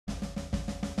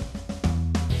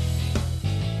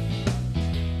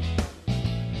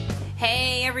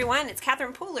everyone, it's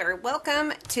Catherine Pooler.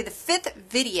 Welcome to the 5th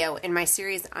video in my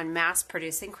series on mass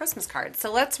producing Christmas cards.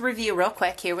 So let's review real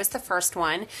quick. Here was the first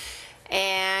one,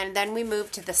 and then we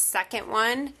moved to the second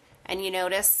one, and you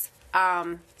notice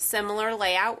similar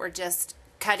layout. We're just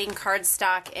cutting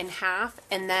cardstock in half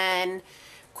and then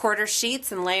quarter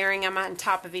sheets and layering them on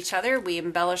top of each other. We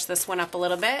embellished this one up a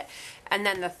little bit. And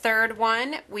then the third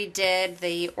one, we did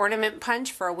the ornament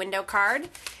punch for a window card.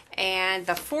 And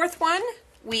the fourth one,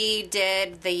 we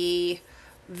did the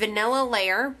vanilla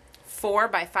layer 4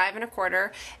 by 5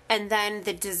 1/4, and then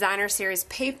the designer series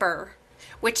paper,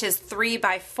 which is 3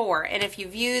 by 4. And if you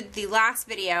viewed the last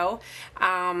video,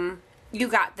 you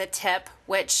got the tip,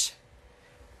 which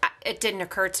it didn't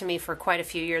occur to me for quite a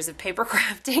few years of paper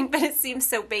crafting, but it seems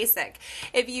so basic.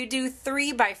 If you do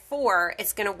 3 by 4,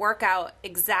 it's going to work out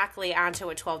exactly onto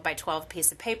a 12 by 12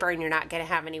 piece of paper, and you're not going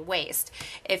to have any waste.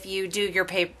 If you do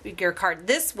your card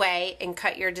this way and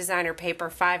cut your designer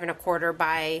paper 5 1/4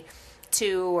 by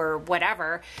 2 or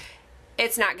whatever,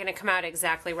 it's not going to come out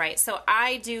exactly right. So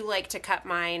I do like to cut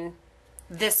mine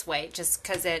this way just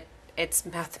because it's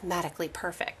mathematically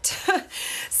perfect.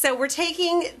 So we're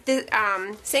taking the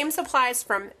same supplies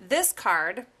from this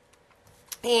card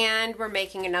and we're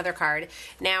making another card.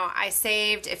 Now I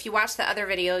saved, if you watch the other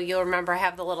video, you'll remember I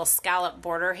have the little scallop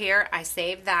border here. I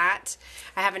saved that.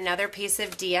 I have another piece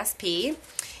of DSP.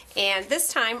 And this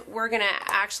time we're going to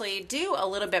actually do a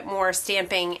little bit more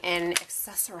stamping and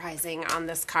accessorizing on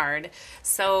this card.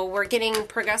 So we're getting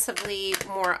progressively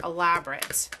more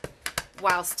elaborate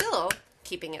while still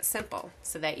keeping it simple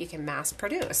so that you can mass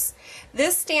produce.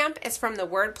 This stamp is from the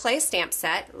Wordplay stamp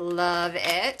set. Love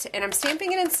it. And I'm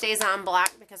stamping it in StazOn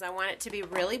black because I want it to be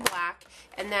really black.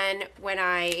 And then when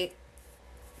I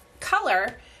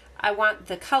color, I want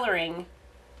the coloring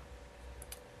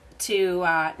to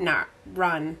not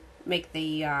run, make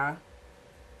the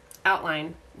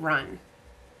outline run.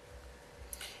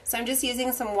 So I'm just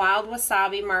using some Wild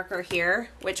Wasabi marker here,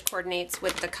 which coordinates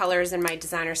with the colors in my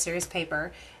designer series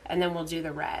paper, and then we'll do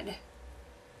the red.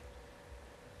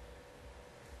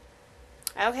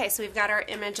 Okay, so we've got our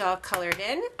image all colored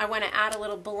in. I want to add a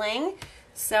little bling,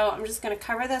 so I'm just going to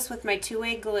cover this with my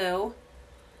two-way glue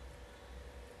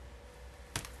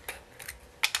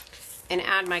and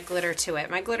add my glitter to it.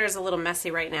 My glitter is a little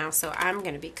messy right now, so I'm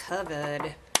going to be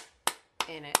covered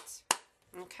in it.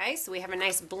 Okay, so we have a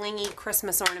nice blingy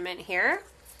Christmas ornament here.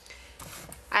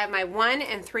 I have my 1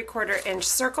 3/4 inch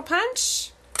circle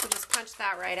punch. We'll just punch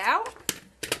that right out.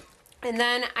 And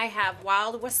then I have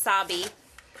Wild Wasabi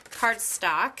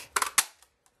cardstock.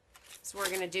 So we're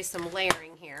going to do some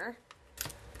layering here.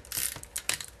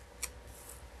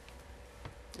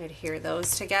 Adhere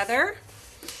those together.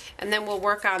 And then we'll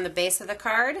work on the base of the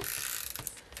card.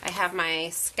 I have my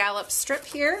scallop strip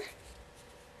here.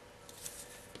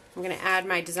 I'm going to add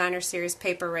my designer series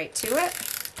paper right to it.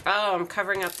 Oh, I'm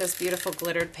covering up this beautiful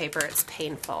glittered paper. It's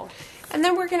painful. And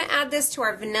then we're going to add this to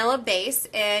our vanilla base,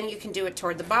 and you can do it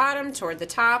toward the bottom, toward the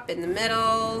top, in the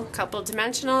middle, a couple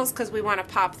dimensionals because we want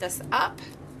to pop this up.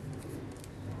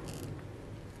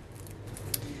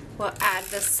 We'll add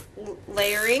this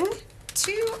layering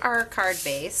to our card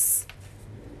base.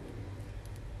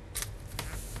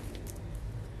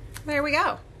 There we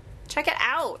go. Check it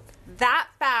out. That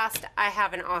fast, I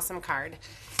have an awesome card.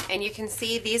 And you can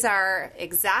see these are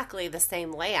exactly the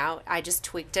same layout. I just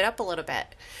tweaked it up a little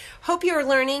bit. Hope you are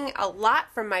learning a lot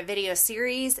from my video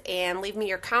series, and leave me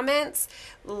your comments.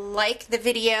 Like the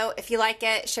video if you like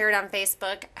it, share it on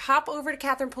Facebook. Hop over to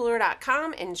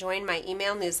catherinepooler.com and join my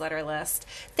email newsletter list.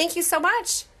 Thank you so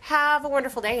much. Have a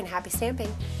wonderful day and happy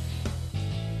stamping.